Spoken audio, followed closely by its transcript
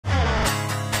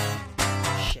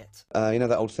You know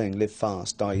that old thing, live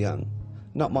fast, die young?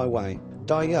 Not my way.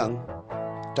 Die young,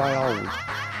 die old.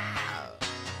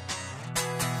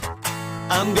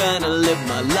 I'm gonna live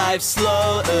my life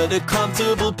slow at a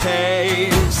comfortable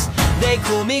pace. They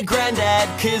call me granddad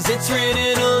cause it's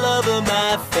written all over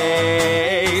my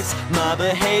face. My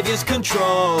behavior's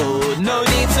controlled, no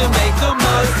need to make the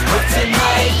most of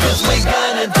tonight cause we're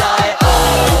gonna die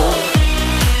old.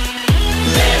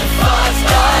 Live fast,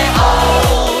 die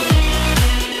old.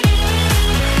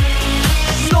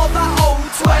 Not that old,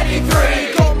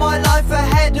 23. Got my life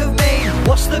ahead of me.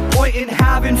 What's the point in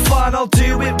having fun? I'll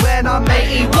do it when I'm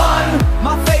 81.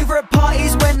 My favourite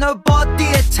party's when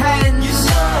nobody attends.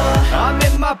 I'm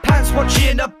in my pants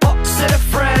watching a box set of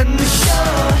Friends.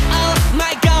 Oh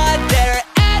my god, they're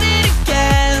at it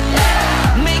again.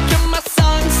 Making my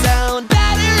song sound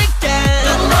better again.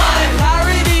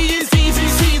 Parody is easy,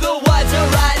 see the words are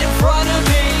right in front of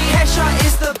me. Kesha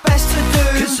is the best to do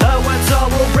cause her words are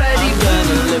already I'm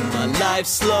gonna live my life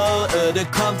slow at a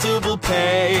comfortable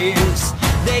pace.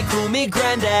 They call me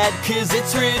granddad cause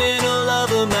it's written all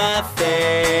over my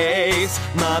face.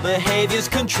 My behavior's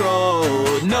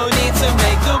controlled, no need to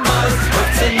make the most of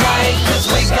tonight cause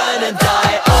we're gonna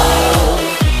die old.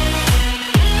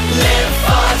 Live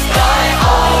fast, die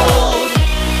old.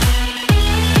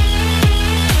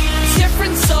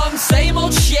 Different songs, same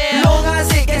old shit. Long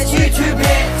as it gets YouTube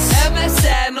hits.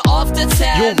 MSN after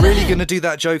 10. You're really gonna do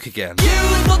that joke again? You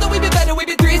thought that we'd be better, we'd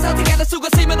be threes out together. Still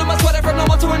got semen on my sweater from no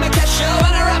one to win a cash show.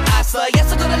 And I rap asser,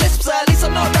 yes I got a lisp, so at least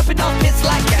I'm not rapping off hits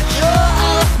like a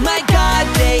oh my god,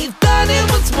 they've done it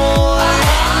once more.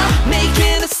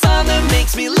 Making a song that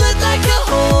makes me look like a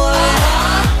whore.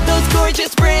 Those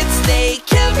gorgeous Brits, they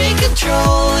can't be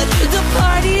controlled. The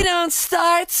party don't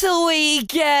start till we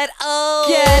get old.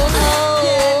 Get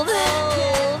old.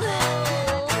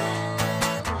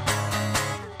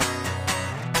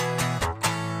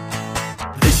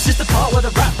 This is the part where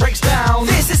the rap breaks down.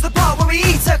 This is the part where we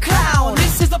eat a clown.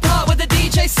 This is the part where the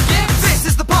DJ skips. This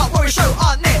is the part where we show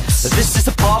our nips. This is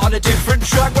the part on a different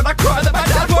track when I cry that my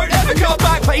dad won't ever come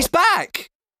back. But he's back!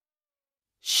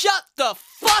 Shut the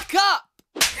fuck up!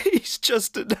 He's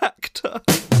just an actor.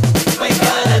 We're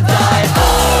gonna die.